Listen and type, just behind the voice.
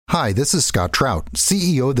Hi, this is Scott Trout,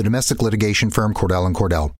 CEO of the domestic litigation firm Cordell &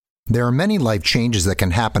 Cordell. There are many life changes that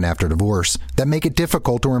can happen after divorce that make it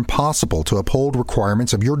difficult or impossible to uphold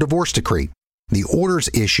requirements of your divorce decree. The orders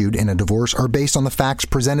issued in a divorce are based on the facts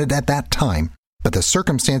presented at that time, but the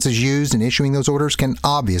circumstances used in issuing those orders can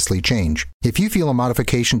obviously change. If you feel a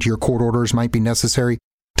modification to your court orders might be necessary,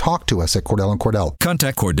 talk to us at Cordell & Cordell.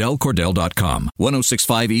 Contact CordellCordell.com,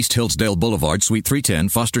 1065 East Hillsdale Boulevard, Suite 310,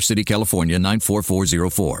 Foster City, California,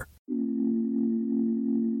 94404.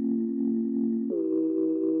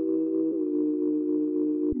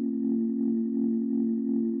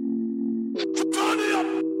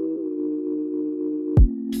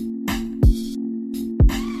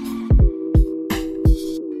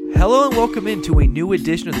 Hello and welcome into a new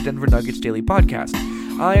edition of the Denver Nuggets Daily Podcast.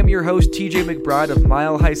 I am your host, TJ McBride of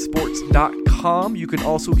MileHighSports.com. You can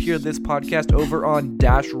also hear this podcast over on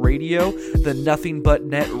Dash Radio, the Nothing But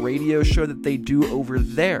Net radio show that they do over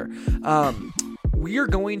there. We are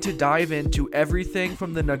going to dive into everything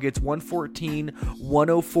from the Nuggets'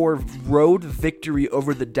 114-104 road victory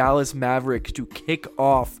over the Dallas Mavericks to kick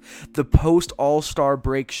off the post-All-Star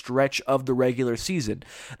break stretch of the regular season.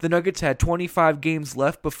 The Nuggets had 25 games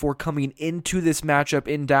left before coming into this matchup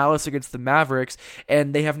in Dallas against the Mavericks,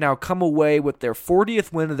 and they have now come away with their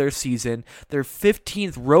 40th win of their season, their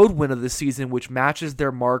 15th road win of the season, which matches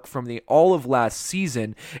their mark from all of last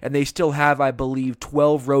season, and they still have, I believe,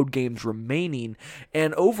 12 road games remaining.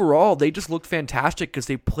 And overall, they just looked fantastic because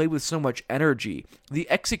they played with so much energy. The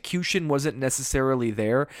execution wasn't necessarily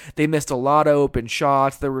there. They missed a lot of open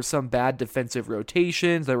shots. There were some bad defensive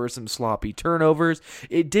rotations. There were some sloppy turnovers.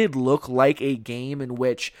 It did look like a game in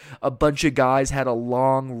which a bunch of guys had a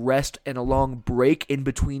long rest and a long break in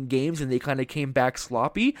between games, and they kind of came back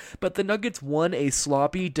sloppy. But the Nuggets won a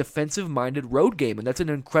sloppy, defensive-minded road game, and that's an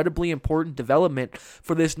incredibly important development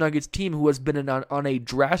for this Nuggets team, who has been on a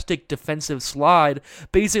drastic defensive slide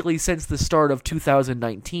basically since the start of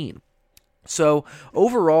 2019. So,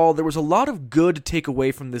 overall, there was a lot of good to take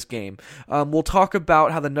away from this game. We'll talk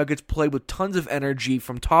about how the Nuggets played with tons of energy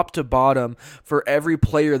from top to bottom for every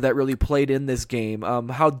player that really played in this game.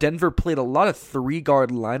 How Denver played a lot of three-guard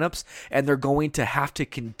lineups, and they're going to have to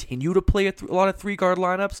continue to play a lot of three-guard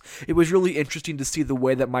lineups. It was really interesting to see the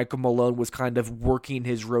way that Michael Malone was kind of working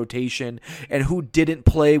his rotation, and who didn't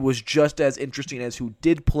play was just as interesting as who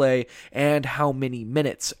did play and how many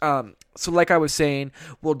minutes. So like I was saying,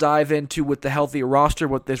 we'll dive into, with the healthy roster,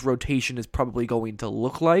 what this rotation is probably going to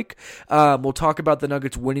look like. We'll talk about the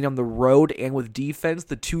Nuggets winning on the road and with defense,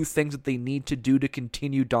 the two things that they need to do to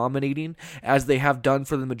continue dominating as they have done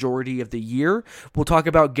for the majority of the year. We'll talk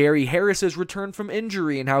about Gary Harris's return from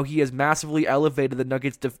injury and how he has massively elevated the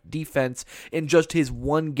Nuggets defense in just his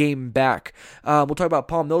one game back. We'll talk about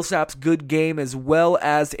Paul Millsap's good game, as well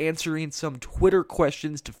as answering some Twitter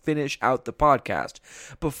questions to finish out the podcast.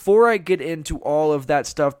 Before I get into all of that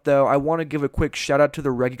stuff, though, I want to give a quick shout out to the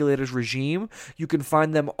Regulators Regime. You can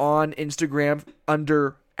find them on Instagram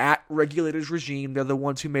under @Regulators Regime. They're the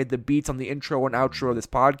ones who made the beats on the intro and outro of this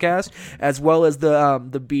podcast, as well as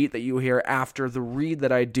the beat that you hear after the read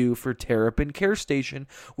that I do for Terrapin Care Station,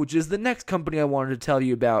 which is the next company I wanted to tell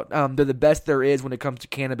you about. They're the best there is when it comes to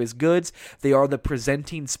cannabis goods. They are the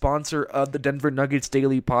presenting sponsor of the Denver Nuggets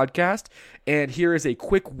Daily Podcast, and here is a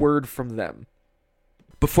quick word from them.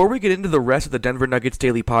 Before we get into the rest of the Denver Nuggets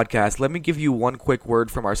Daily Podcast, let me give you one quick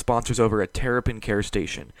word from our sponsors over at Terrapin Care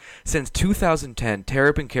Station. Since 2010,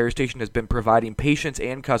 Terrapin Care Station has been providing patients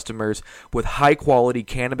and customers with high-quality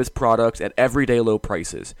cannabis products at everyday low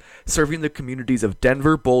prices. Serving the communities of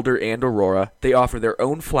Denver, Boulder, and Aurora, they offer their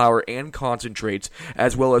own flower and concentrates,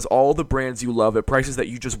 as well as all the brands you love at prices that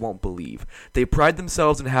you just won't believe. They pride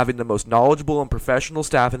themselves in having the most knowledgeable and professional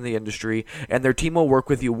staff in the industry, and their team will work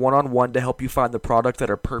with you one-on-one to help you find the products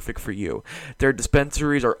that are perfect for you. Their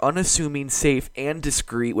dispensaries are unassuming, safe, and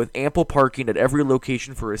discreet, with ample parking at every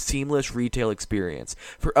location for a seamless retail experience.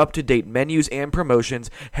 For up-to-date menus and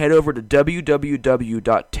promotions, head over to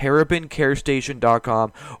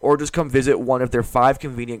www.terrapincarestation.com or just come visit one of their 5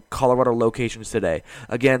 convenient Colorado locations today.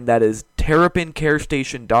 Again, that is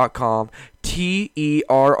terrapincarestation.com, TERRAPIN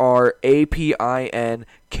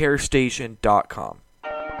carestation.com.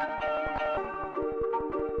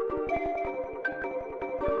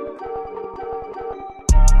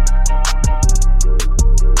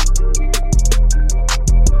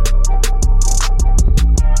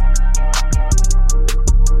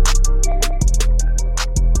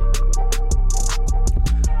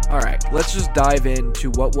 Let's just dive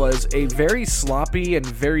into what was a very sloppy and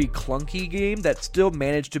very clunky game that still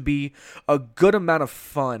managed to be a good amount of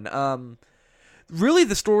fun. Really,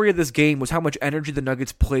 the story of this game was how much energy the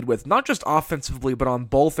Nuggets played with, not just offensively, but on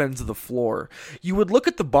both ends of the floor. You would look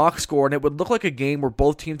at the box score, and it would look like a game where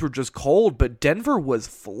both teams were just cold, but Denver was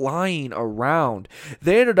flying around.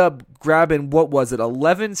 They ended up grabbing,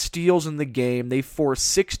 11 steals in the game. They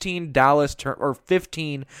forced 15 Dallas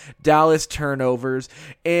turnovers,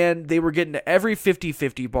 and they were getting to every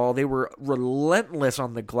 50-50 ball. They were relentless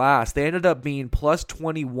on the glass. They ended up being plus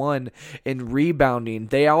 21 in rebounding.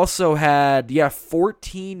 They also had,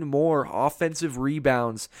 14 more offensive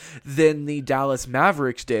rebounds than the Dallas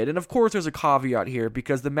Mavericks did. And of course, there's a caveat here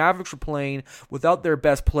because the Mavericks were playing without their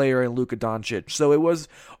best player in Luka Doncic. So it was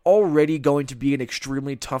already going to be an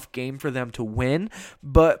extremely tough game for them to win.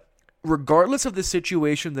 But regardless of the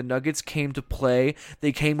situation the Nuggets came to play,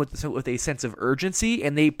 they came with a sense of urgency,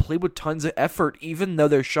 and they played with tons of effort, even though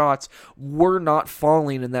their shots were not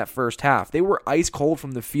falling in that first half. They were ice cold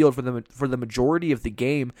from the field for the majority of the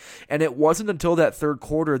game, and it wasn't until that third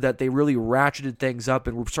quarter that they really ratcheted things up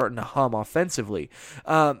and were starting to hum offensively.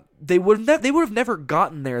 They would have never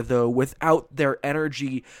gotten there, though, without their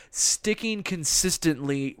energy sticking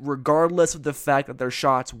consistently, regardless of the fact that their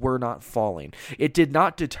shots were not falling. It did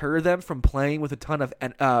not deter them from playing with a ton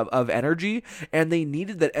of energy, and they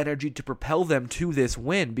needed that energy to propel them to this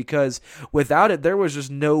win, because without it, there was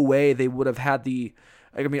just no way they would have had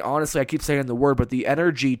honestly, I keep saying the word, but the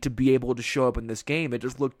energy to be able to show up in this game. It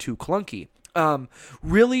just looked too clunky.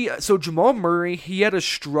 So Jamal Murray, he had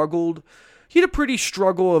a pretty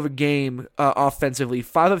struggle of a game offensively.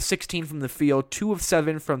 5 of 16 from the field, 2 of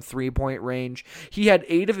 7 from three-point range. He had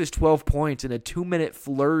 8 of his 12 points in a 2-minute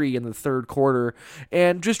flurry in the third quarter,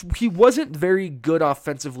 and he wasn't very good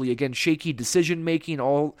offensively. Again, shaky decision-making,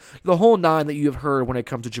 the whole nine that you have heard when it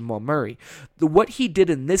comes to Jamal Murray. What he did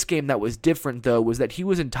in this game that was different, though, was that he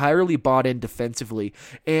was entirely bought in defensively,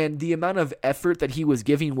 and the amount of effort that he was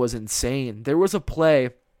giving was insane. There was a play...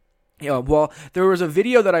 there was a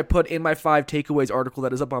video that I put in my 5 takeaways article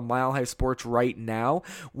that is up on Mile High Sports right now,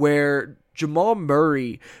 where Jamal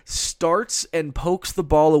Murray starts and pokes the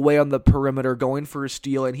ball away on the perimeter going for a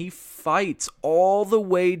steal, and he fights all the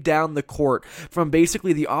way down the court from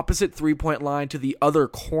basically the opposite three-point line to the other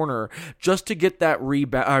corner just to get that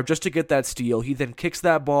rebound, just to get that steal. He then kicks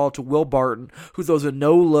that ball to Will Barton, who throws a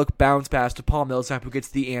no-look bounce pass to Paul Millsap, who gets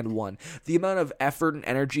the and one. The amount of effort and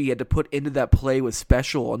energy he had to put into that play was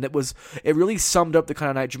special, and it really summed up the kind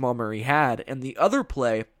of night Jamal Murray had. And the other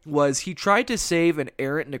play was he tried to save an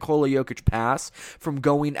errant Nikola Jokic pass from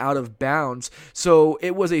going out of bounds. So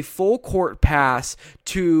it was a full court pass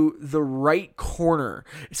to the right corner.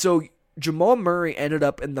 So Jamal Murray ended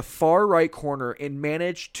up in the far right corner and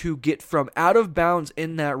managed to get from out of bounds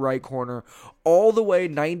in that right corner all the way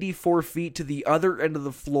 94 feet to the other end of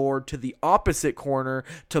the floor to the opposite corner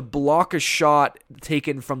to block a shot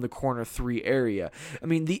taken from the corner 3 area. I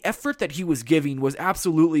mean, the effort that he was giving was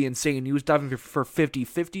absolutely insane. He was diving for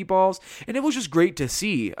 50-50 balls, and it was just great to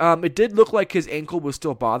see. It did look like his ankle was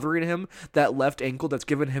still bothering him, that left ankle that's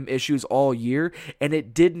given him issues all year, and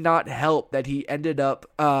it did not help that he ended up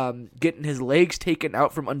getting his legs taken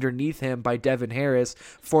out from underneath him by Devin Harris,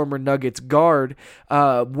 former Nuggets guard,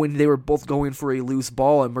 when they were both going for a loose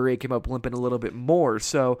ball, and Murray came up limping a little bit more.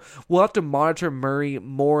 So we'll have to monitor Murray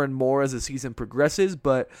more and more as the season progresses,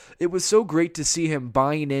 but it was so great to see him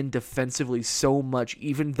buying in defensively so much,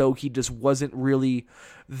 even though he just wasn't really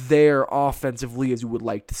there offensively as you would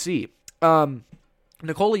like to see.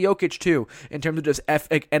 Nikola Jokic, too, in terms of just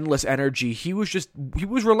endless energy, he was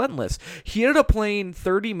relentless. He ended up playing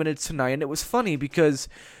 30 minutes tonight, and it was funny because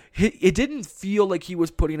it didn't feel like he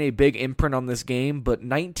was putting a big imprint on this game, but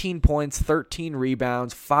 19 points, 13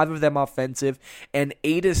 rebounds, 5 of them offensive, and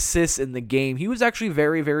 8 assists in the game. He was actually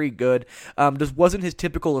very, very good. Just wasn't his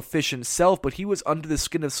typical efficient self, but he was under the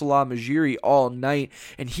skin of Salah Mejri all night,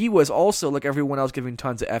 and he was also, like everyone else, giving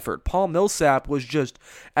tons of effort. Paul Millsap was just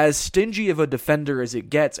as stingy of a defender as it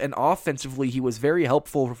gets, and offensively he was very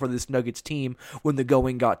helpful for this Nuggets team when the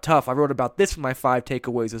going got tough. I wrote about this in my 5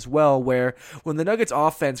 takeaways as well, where when the Nuggets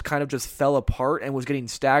offense kind of just fell apart and was getting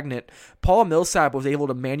stagnant, Paul Millsap was able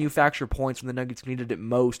to manufacture points when the Nuggets needed it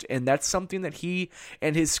most, and that's something that he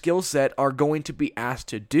and his skill set are going to be asked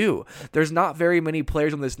to do. There's not very many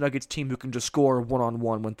players on this Nuggets team who can just score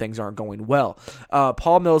one-on-one when things aren't going well.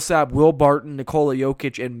 Paul Millsap, Will Barton, Nikola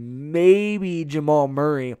Jokic, and maybe Jamal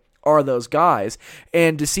Murray are those guys.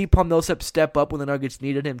 And to see Paul Millsap step up when the Nuggets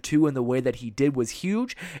needed him to in the way that he did was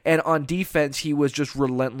huge. And on defense, he was just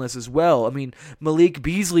relentless as well. I mean, Malik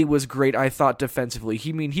Beasley was great, I thought, defensively.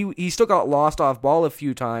 He still got lost off ball a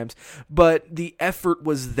few times, but the effort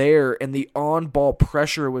was there and the on-ball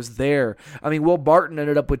pressure was there. I mean, Will Barton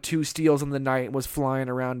ended up with 2 steals on the night and was flying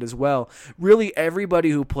around as well. Really, everybody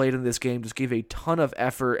who played in this game just gave a ton of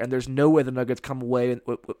effort, and there's no way the Nuggets come away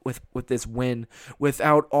with this win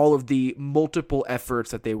without all of the multiple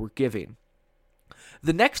efforts that they were giving.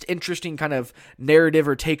 The next interesting kind of narrative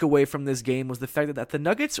or takeaway from this game was the fact that the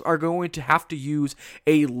Nuggets are going to have to use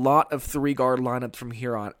a lot of 3-guard lineups from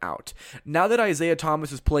here on out. Now that Isaiah Thomas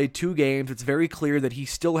has played 2 games, it's very clear that he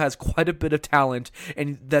still has quite a bit of talent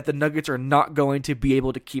and that the Nuggets are not going to be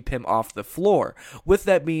able to keep him off the floor. With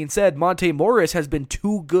that being said, Monte Morris has been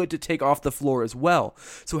too good to take off the floor as well.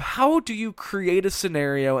 So how do you create a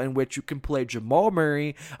scenario in which you can play Jamal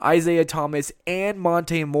Murray, Isaiah Thomas, and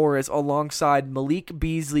Monte Morris alongside Malik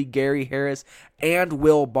Beasley, Gary Harris, and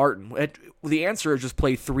Will Barton? The answer is just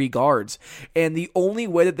play 3 guards. And the only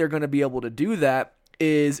way that they're going to be able to do that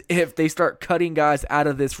is if they start cutting guys out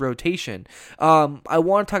of this rotation. I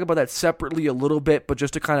want to talk about that separately a little bit, but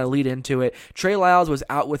just to kind of lead into it, Trey Lyles was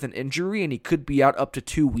out with an injury, and he could be out up to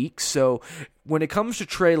 2 weeks. So when it comes to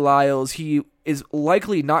Trey Lyles, he is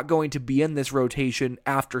likely not going to be in this rotation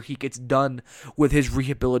after he gets done with his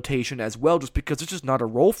rehabilitation as well, just because it's just not a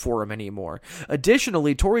role for him anymore.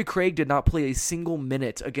 Additionally, Torrey Craig did not play a single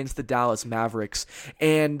minute against the Dallas Mavericks,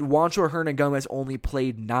 and Juancho Hernangomez only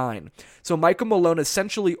played 9. So Michael Malone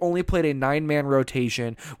essentially only played a 9-man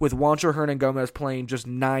rotation, with Juancho Hernangomez playing just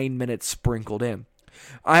 9 minutes sprinkled in.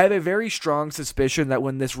 I have a very strong suspicion that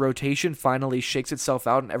when this rotation finally shakes itself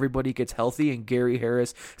out and everybody gets healthy and Gary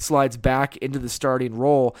Harris slides back into the starting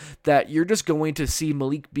role, that you're just going to see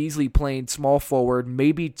Malik Beasley playing small forward,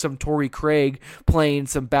 maybe some Torrey Craig playing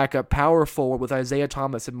some backup power forward with Isaiah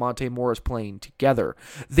Thomas and Monte Morris playing together.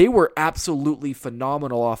 They were absolutely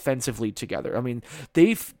phenomenal offensively together. I mean,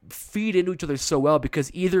 they feed into each other so well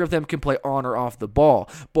because either of them can play on or off the ball.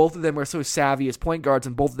 Both of them are so savvy as point guards,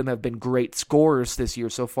 and both of them have been great scorers this year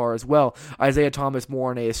so far as well. Isaiah Thomas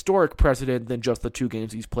more on a historic precedent than just the 2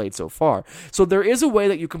 games he's played so far. So there is a way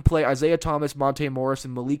that you can play Isaiah Thomas, Monte Morris,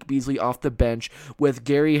 and Malik Beasley off the bench with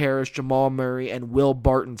Gary Harris, Jamal Murray, and Will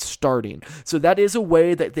Barton starting. So that is a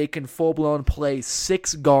way that they can full-blown play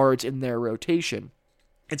 6 guards in their rotation.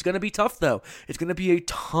 It's going to be tough, though. It's going to be a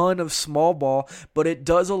ton of small ball, but it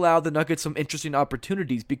does allow the Nuggets some interesting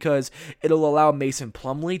opportunities because it'll allow Mason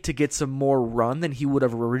Plumlee to get some more run than he would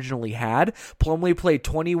have originally had. Plumlee played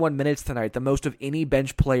 21 minutes tonight, the most of any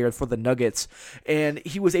bench player for the Nuggets, and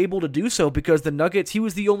he was able to do so because the Nuggets, he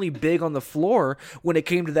was the only big on the floor when it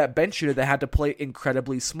came to that bench unit that had to play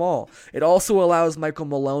incredibly small. It also allows Michael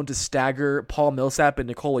Malone to stagger Paul Millsap and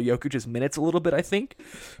Nikola Jokic's minutes a little bit, I think,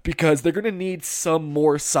 because they're going to need some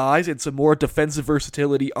more size and some more defensive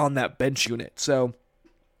versatility on that bench unit. So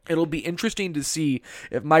it'll be interesting to see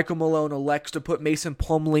if Michael Malone elects to put Mason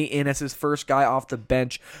Plumlee in as his first guy off the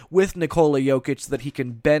bench with Nikola Jokic so that he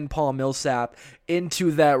can bend Paul Millsap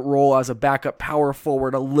into that role as a backup power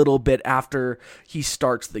forward a little bit after he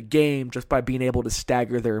starts the game, just by being able to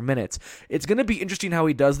stagger their minutes. It's going to be interesting how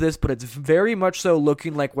he does this, but it's very much so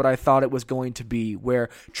looking like what I thought it was going to be, where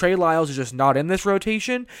Trey Lyles is just not in this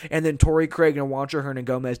rotation, and then Torrey Craig and Juancho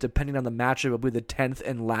Hernangomez, depending on the matchup, will be the 10th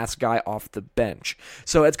and last guy off the bench.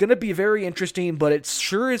 So it's going to be very interesting, but it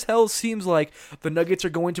sure as hell seems like the Nuggets are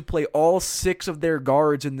going to play all 6 of their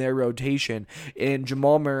guards in their rotation in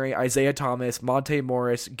Jamal Murray, Isaiah Thomas, Monte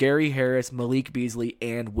Morris, Gary Harris, Malik Beasley,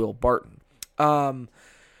 and Will Barton.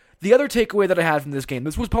 The other takeaway that I had from this game,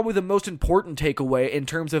 this was probably the most important takeaway in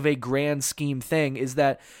terms of a grand scheme thing, is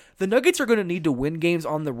that the Nuggets are going to need to win games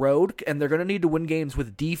on the road, and they're going to need to win games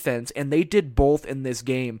with defense, and they did both in this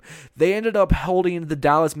game. They ended up holding the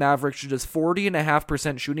Dallas Mavericks to just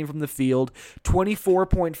 40.5% shooting from the field,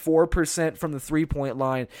 24.4% from the three-point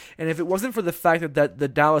line, and if it wasn't for the fact that the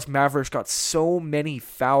Dallas Mavericks got so many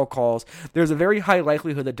foul calls, there's a very high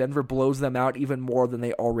likelihood that Denver blows them out even more than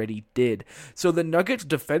they already did. So the Nuggets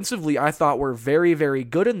defensively, I thought, were very, very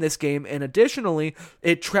good in this game, and additionally,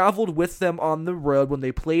 it traveled with them on the road when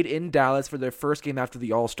they played in Dallas for their first game after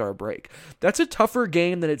the All-Star break. That's a tougher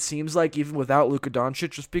game than it seems like even without Luka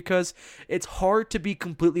Doncic, just because it's hard to be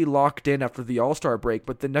completely locked in after the All-Star break,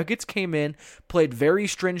 but the Nuggets came in, played very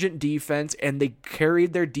stringent defense, and they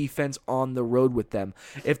carried their defense on the road with them.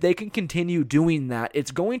 If they can continue doing that,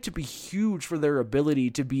 it's going to be huge for their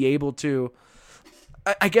ability to be able to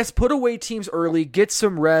I guess put away teams early, get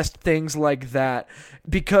some rest, things like that.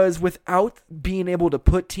 Because without being able to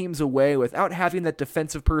put teams away, without having that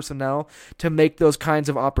defensive personnel to make those kinds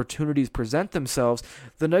of opportunities present themselves,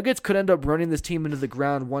 the Nuggets could end up running this team into the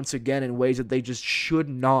ground once again in ways that they just should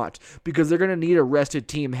not, because they're going to need a rested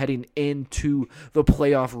team heading into the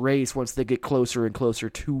playoff race once they get closer and closer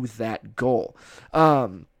to that goal.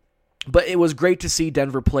 But it was great to see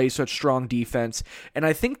Denver play such strong defense, and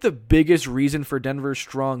I think the biggest reason for Denver's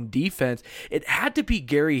strong defense, it had to be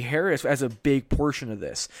Gary Harris as a big portion of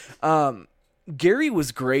this. Gary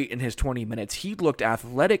was great in his 20 minutes. He looked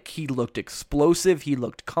athletic. He looked explosive. He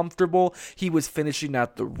looked comfortable. He was finishing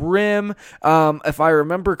at the rim. If I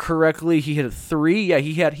remember correctly, he hit a three. Yeah,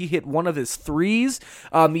 he hit one of his threes.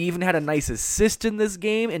 He even had a nice assist in this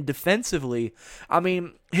game. And defensively, I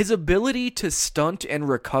mean, his ability to stunt and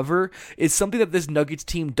recover is something that this Nuggets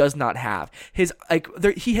team does not have.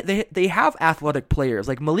 They have athletic players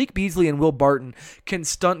like Malik Beasley and Will Barton can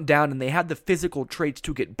stunt down, and they have the physical traits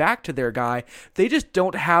to get back to their guy. They just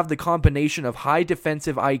don't have the combination of high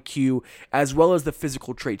defensive IQ as well as the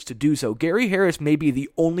physical traits to do so. Gary Harris may be the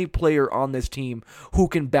only player on this team who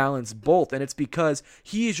can balance both, and it's because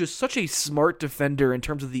he is just such a smart defender in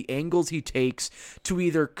terms of the angles he takes to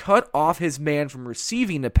either cut off his man from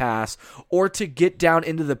receiving the pass or to get down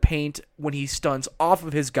into the paint when he stunts off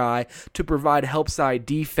of his guy to provide help side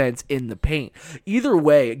defense in the paint. Either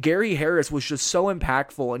way, Gary Harris was just so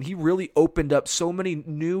impactful, and he really opened up so many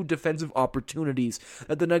new defensive opportunities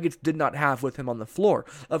that the Nuggets did not have with him on the floor.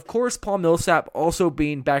 Of course, Paul Millsap also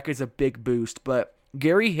being back is a big boost, but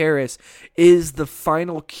Gary Harris is the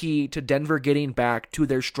final key to Denver getting back to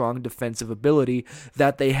their strong defensive ability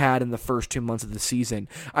that they had in the first 2 months of the season.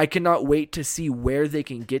 I cannot wait to see where they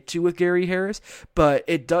can get to with Gary Harris, but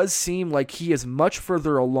it does seem like he is much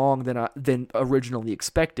further along than originally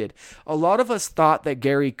expected. A lot of us thought that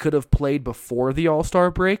Gary could have played before the All-Star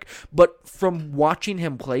break, but from watching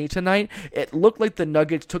him play tonight, it looked like the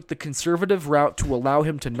Nuggets took the conservative route to allow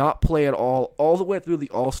him to not play at all the way through the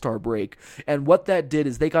All-Star break, and what that did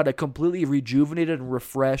is they got a completely rejuvenated and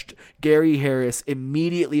refreshed Gary Harris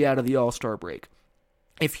immediately out of the All-Star break.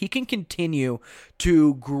 If he can continue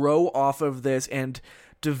to grow off of this and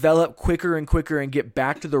develop quicker and quicker and get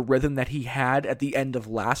back to the rhythm that he had at the end of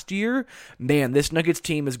last year, man, this Nuggets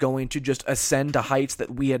team is going to just ascend to heights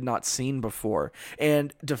that we had not seen before.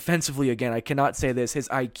 And defensively, again, I cannot say this, his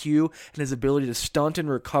IQ and his ability to stunt and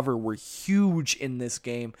recover were huge in this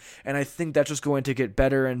game, and I think that's just going to get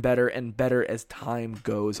better and better and better as time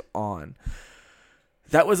goes on.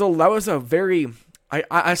 That was a very...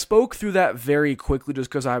 I spoke through that very quickly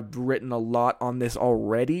just because I've written a lot on this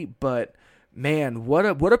already, but man, what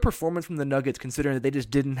a performance from the Nuggets, considering that they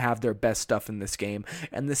just didn't have their best stuff in this game.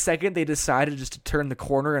 And the second they decided just to turn the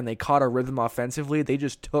corner and they caught a rhythm offensively, they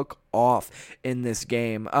just took off in this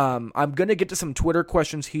game. I'm going to get to some Twitter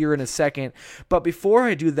questions here in a second, but before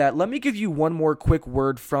I do that, let me give you one more quick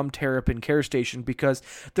word from Terrapin Care Station, because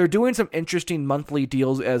they're doing some interesting monthly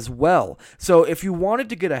deals as well. So if you wanted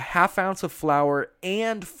to get a half ounce of flour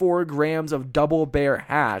and 4 grams of Double Bear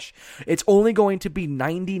hash, it's only going to be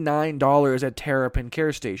 $99 at Terrapin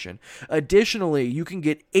Care Station. Additionally, you can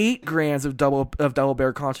get 8 grams of Double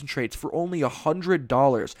Bear concentrates for only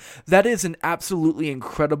 $100. That is an absolutely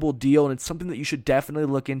incredible deal, and it's something that you should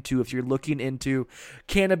definitely look into if you're looking into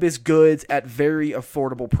cannabis goods at very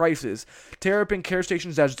affordable prices. Terrapin Care Station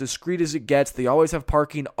is as discreet as it gets. They always have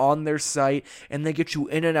parking on their site, and they get you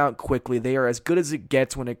in and out quickly. They are as good as it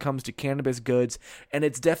gets when it comes to cannabis goods, and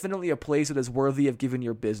it's definitely a place that is worthy of giving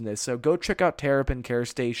your business. So go check out Terrapin Care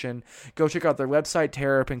Station. Go check out their website,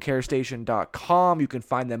 terrapincarestation.com. You can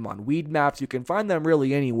find them on Weed Maps. You can find them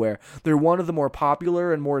really anywhere. They're one of the more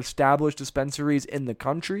popular and more established dispensaries in the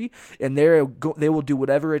country, and they will do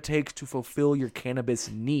whatever it takes to fulfill your cannabis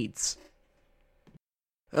needs.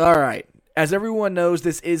 All right. As everyone knows,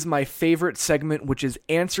 this is my favorite segment, which is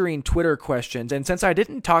answering Twitter questions. And since I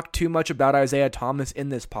didn't talk too much about Isaiah Thomas in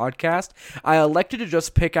this podcast, I elected to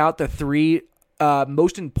just pick out the 3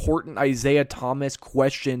 most important Isaiah Thomas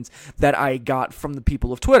questions that I got from the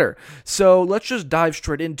people of Twitter. So let's just dive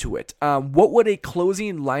straight into it. What would a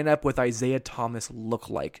closing lineup with Isaiah Thomas look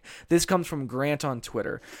like? This comes from Grant on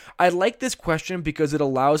Twitter. I like this question because it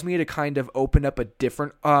allows me to kind of open up a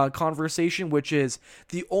different conversation, which is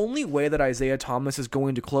the only way that Isaiah Thomas is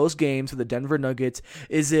going to close games for the Denver Nuggets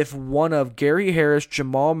is if one of Gary Harris,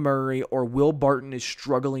 Jamal Murray, or Will Barton is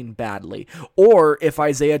struggling badly, or if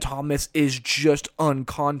Isaiah Thomas is just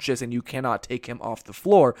unconscious and you cannot take him off the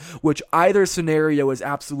floor, which either scenario is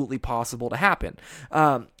absolutely possible to happen.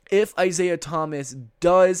 if Isaiah Thomas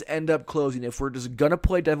does end up closing, if we're just going to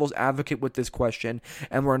play devil's advocate with this question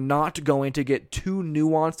and we're not going to get too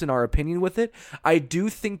nuanced in our opinion with it, I do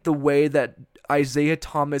think the way that Isaiah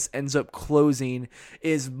Thomas ends up closing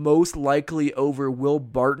is most likely over Will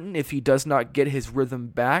Barton if he does not get his rhythm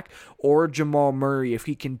back, or Jamal Murray if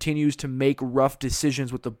he continues to make rough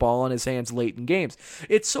decisions with the ball in his hands late in games.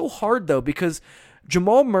 It's so hard though, because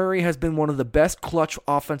Jamal Murray has been one of the best clutch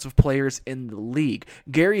offensive players in the league.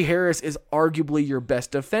 Gary Harris is arguably your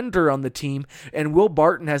best defender on the team, and Will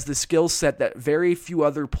Barton has the skill set that very few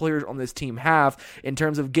other players on this team have in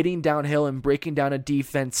terms of getting downhill and breaking down a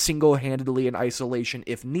defense single-handedly in isolation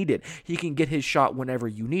if needed. He can get his shot whenever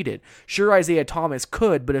you need it. Sure, Isaiah Thomas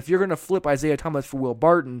could, but if you're going to flip Isaiah Thomas for Will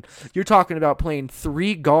Barton, you're talking about playing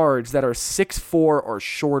 3 guards that are 6'4" or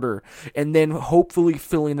shorter, and then hopefully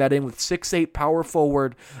filling that in with 6'8" power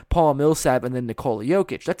forward Paul Millsap and then Nikola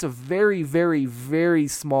Jokic. That's a very, very, very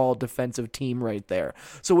small defensive team right there.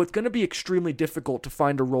 So it's going to be extremely difficult to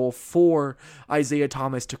find a role for Isaiah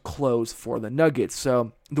Thomas to close for the Nuggets.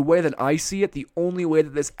 So the way that I see it, the only way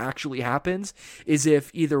that this actually happens is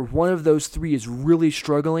if either one of those 3 is really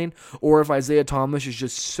struggling, or if Isaiah Thomas is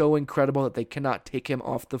just so incredible that they cannot take him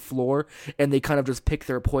off the floor and they kind of just pick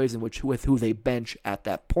their poison with who they bench at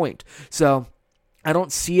that point. So I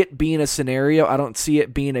don't see it being a scenario. I don't see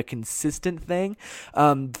it being a consistent thing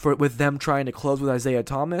with them trying to close with Isaiah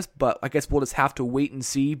Thomas, but I guess we'll just have to wait and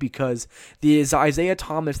see, because the Isaiah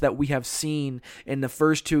Thomas that we have seen in the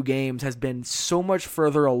first 2 games has been so much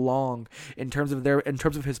further along in terms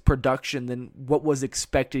of his production than what was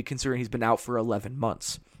expected, considering he's been out for 11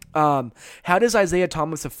 months. How does Isaiah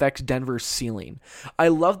Thomas affect Denver's ceiling? I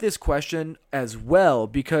love this question as well,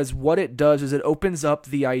 because what it does is it opens up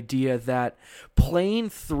the idea that playing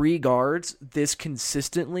 3 guards this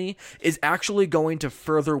consistently is actually going to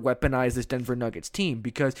further weaponize this Denver Nuggets team,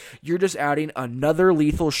 because you're just adding another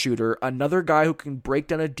lethal shooter, another guy who can break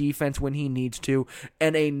down a defense when he needs to,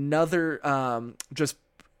 and another just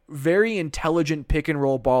very intelligent pick and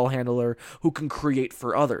roll ball handler who can create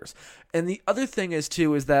for others. And the other thing is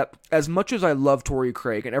that as much as I love Torrey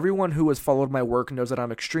Craig, and everyone who has followed my work knows that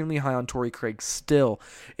I'm extremely high on Torrey Craig still,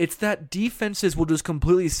 it's that defenses will just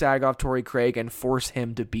completely sag off Torrey Craig and force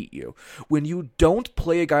him to beat you. When you don't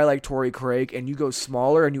play a guy like Torrey Craig and you go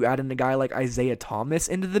smaller and you add in a guy like Isaiah Thomas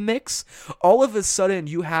into the mix, all of a sudden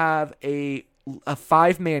you have a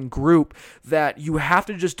 5-man group that you have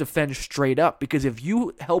to just defend straight up, because if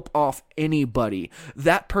you help off anybody,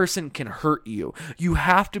 that person can hurt you. You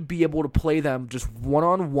have to be able to play them just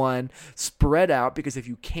one-on-one, spread out, because if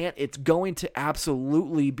you can't, it's going to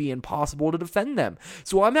absolutely be impossible to defend them.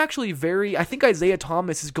 So I think Isaiah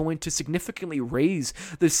Thomas is going to significantly raise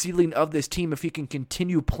the ceiling of this team if he can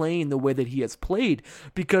continue playing the way that he has played,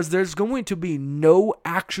 because there's going to be no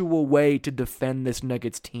actual way to defend this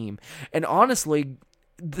Nuggets team. And honestly,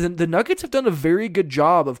 the Nuggets have done a very good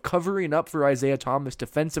job of covering up for Isaiah Thomas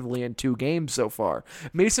defensively in 2 games so far.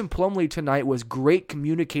 Mason Plumlee tonight was great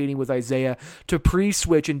communicating with Isaiah to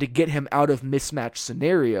pre-switch and to get him out of mismatch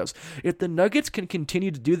scenarios. If the Nuggets can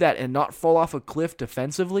continue to do that and not fall off a cliff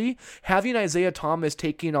defensively, having Isaiah Thomas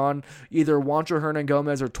taking on either Juancho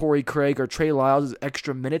Hernangomez or Torrey Craig or Trey Lyles'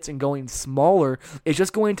 extra minutes and going smaller is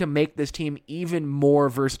just going to make this team even more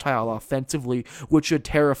versatile offensively, which should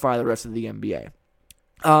terrify the rest of the NBA.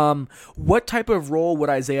 What type of role would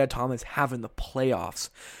Isaiah Thomas have in the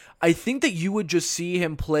playoffs? I think that you would just see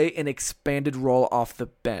him play an expanded role off the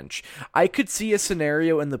bench. I could see a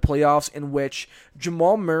scenario in the playoffs in which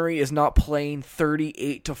Jamal Murray is not playing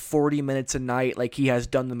 38 to 40 minutes a night like he has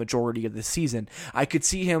done the majority of the season. I could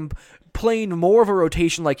see him playing more of a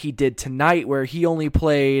rotation like he did tonight, where he only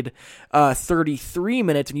played 33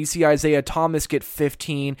 minutes, and you see Isaiah Thomas get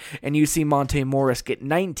 15, and you see Monte Morris get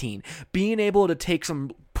 19. Being able to take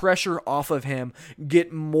some pressure off of him,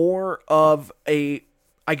 get more of a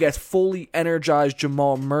fully energized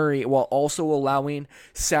Jamal Murray, while also allowing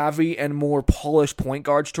savvy and more polished point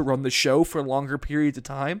guards to run the show for longer periods of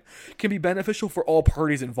time, can be beneficial for all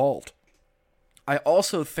parties involved. I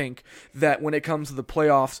also think that when it comes to the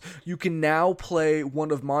playoffs, you can now play one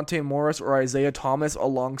of Monte Morris or Isaiah Thomas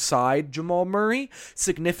alongside Jamal Murray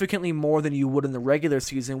significantly more than you would in the regular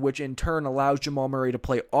season, which in turn allows Jamal Murray to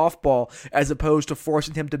play off-ball as opposed to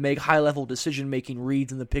forcing him to make high-level decision-making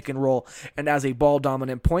reads in the pick and roll and as a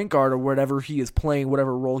ball-dominant point guard or whatever he is playing,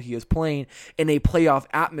 whatever role he is playing in a playoff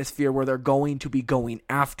atmosphere where they're going to be going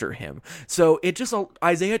after him. So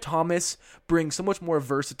Isaiah Thomas brings so much more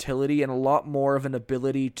versatility and a lot more of an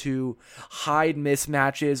ability to hide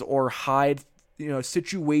mismatches or hide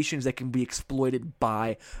situations that can be exploited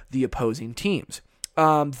by the opposing teams.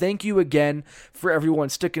 Thank you again for everyone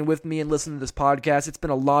sticking with me and listening to this podcast. It's been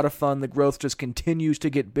a lot of fun. The growth just continues to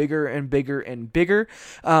get bigger and bigger and bigger.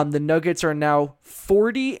 The Nuggets are now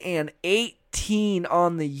 40-18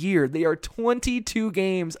 on the year. They are 22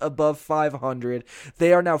 games above 500.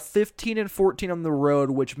 They are now 15-14 on the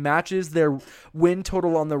road, which matches their win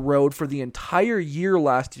total on the road for the entire year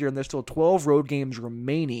last year, and there's still 12 road games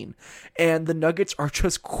remaining. And the Nuggets are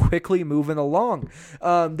just quickly moving along.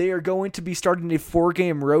 They are going to be starting a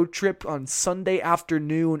 4-game road trip on Sunday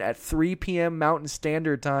afternoon at 3 p.m. Mountain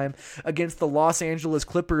Standard Time against the Los Angeles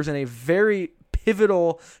Clippers in a very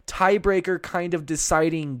pivotal tiebreaker kind of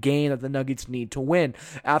deciding game that the Nuggets need to win.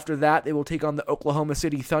 After that, they will take on the Oklahoma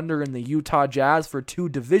City Thunder and the Utah Jazz for 2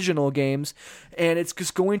 divisional games, and it's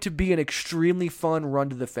just going to be an extremely fun run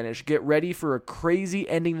to the finish. Get ready for a crazy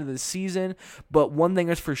ending to the season, but one thing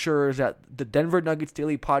is for sure is that the Denver Nuggets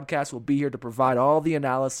Daily Podcast will be here to provide all the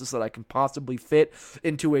analysis that I can possibly fit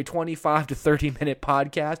into a 25 to 30 minute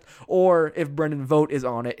podcast, or if Brendan Vogt is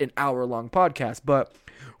on it, an hour-long podcast. But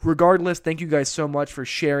regardless, thank you guys so much for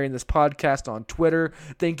sharing this podcast on Twitter.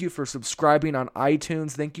 Thank you for subscribing on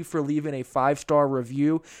iTunes. Thank you for leaving a 5-star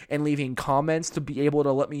review and leaving comments to be able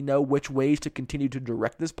to let me know which ways to continue to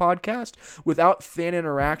direct this podcast. Without fan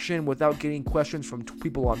interaction, without getting questions from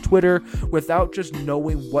people on Twitter, without just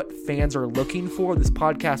knowing what fans are looking for, this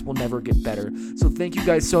podcast will never get better. So thank you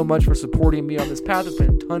guys so much for supporting me on this path. It's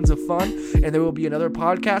been tons of fun, and there will be another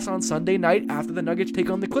podcast on Sunday night after the Nuggets take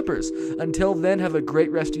on the Clippers. Until then, have a great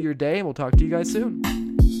rest of your day, and we'll talk to you guys soon.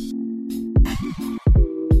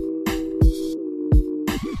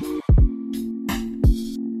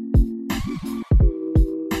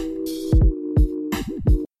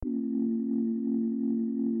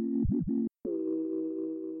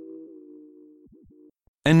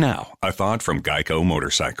 And now, a thought from Geico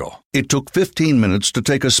Motorcycle. It took 15 minutes to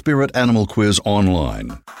take a spirit animal quiz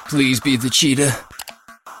online. Please be the cheetah.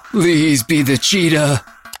 Please be the cheetah.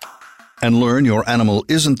 And learn your animal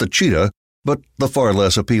isn't the cheetah, but the far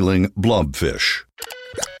less appealing blobfish.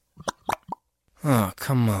 Oh,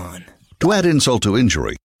 come on. To add insult to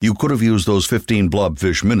injury, you could have used those 15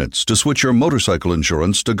 blobfish minutes to switch your motorcycle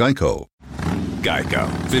insurance to Geico. Geico.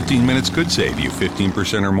 15 minutes could save you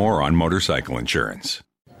 15% or more on motorcycle insurance.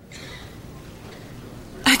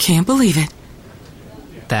 I can't believe it.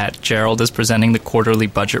 That Gerald is presenting the quarterly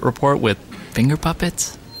budget report with finger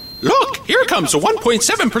puppets? Look, here comes a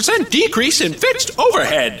 1.7% decrease in fixed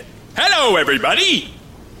overhead. Hello, everybody.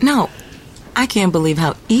 No, I can't believe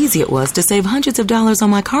how easy it was to save hundreds of dollars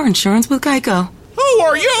on my car insurance with Geico. Who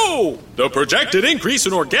are you? The projected increase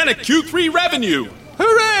in organic Q3 revenue.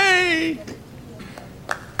 Hooray!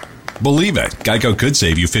 Believe it, Geico could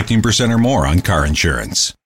save you 15% or more on car insurance.